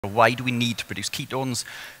Why do we need to produce ketones,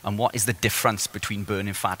 and what is the difference between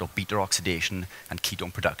burning fat or beta-oxidation and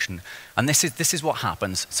ketone production? And this is what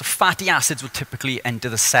happens. So fatty acids will typically enter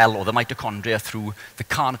the cell or the mitochondria through the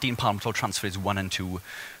carnitine palmitoyl transferase 1 and 2,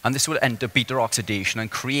 and this will enter beta-oxidation and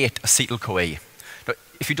create acetyl-CoA. Now,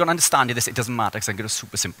 if you don't understand this, it doesn't matter because I'm going to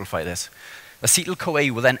super simplify this.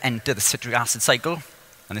 Acetyl-CoA will then enter the citric acid cycle,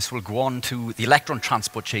 and this will go on to the electron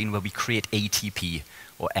transport chain where we create ATP,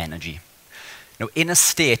 or energy. Now, in a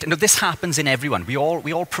state, and this happens in everyone, we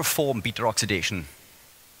all perform beta-oxidation.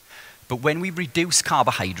 But when we reduce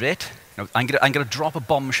carbohydrate, now I'm going to drop a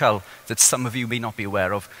bombshell that some of you may not be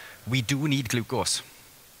aware of. We do need glucose.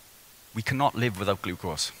 We cannot live without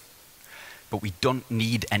glucose. But we don't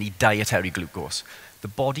need any dietary glucose. The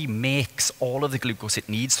body makes all of the glucose it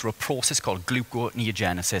needs through a process called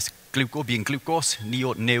gluconeogenesis. Gluco being glucose,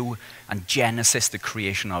 neo, new, and genesis, the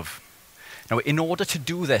creation of. Now, in order to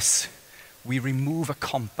do this, we remove a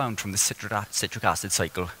compound from the citric acid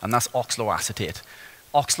cycle, and that's oxaloacetate.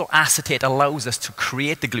 Oxaloacetate allows us to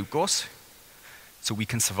create the glucose so we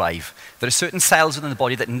can survive. There are certain cells within the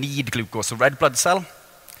body that need glucose, the red blood cell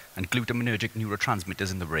and glutaminergic neurotransmitters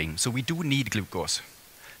in the brain. So we do need glucose,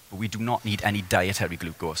 but we do not need any dietary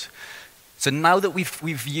glucose. So now that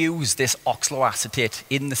we've used this oxaloacetate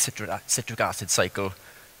in the citric acid cycle,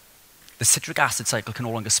 the citric acid cycle can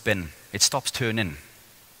no longer spin. It stops turning.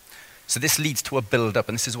 So this leads to a build-up,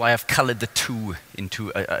 and this is why I've colored the two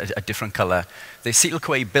into a different color. The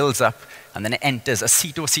acetyl-CoA builds up, and then it enters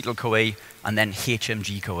acetoacetyl-CoA, and then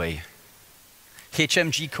HMG-CoA.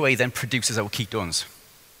 HMG-CoA then produces our ketones: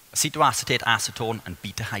 acetoacetate, acetone, and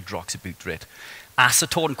beta-hydroxybutyrate.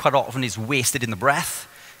 Acetone quite often is wasted in the breath,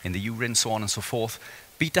 in the urine, so on and so forth.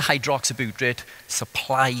 Beta-hydroxybutyrate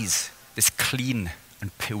supplies this clean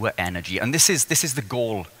and pure energy, and this is the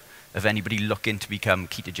goal of anybody looking to become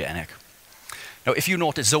ketogenic. Now, if you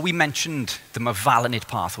notice, so we mentioned the mevalonate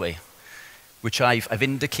pathway, which I've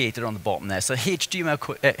indicated on the bottom there. So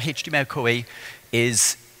HDML-CoA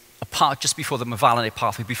is a part just before the mevalonate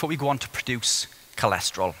pathway, before we go on to produce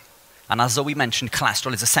cholesterol. And as Zoe mentioned,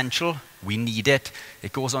 cholesterol is essential. We need it.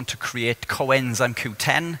 It goes on to create coenzyme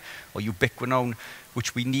Q10, or ubiquinone,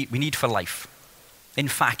 which we need for life. In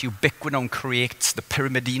fact, ubiquinone creates the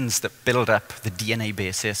pyrimidines that build up the DNA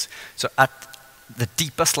basis. So at the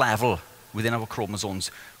deepest level within our chromosomes,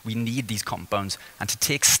 we need these compounds. And to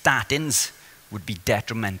take statins would be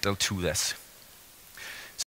detrimental to this.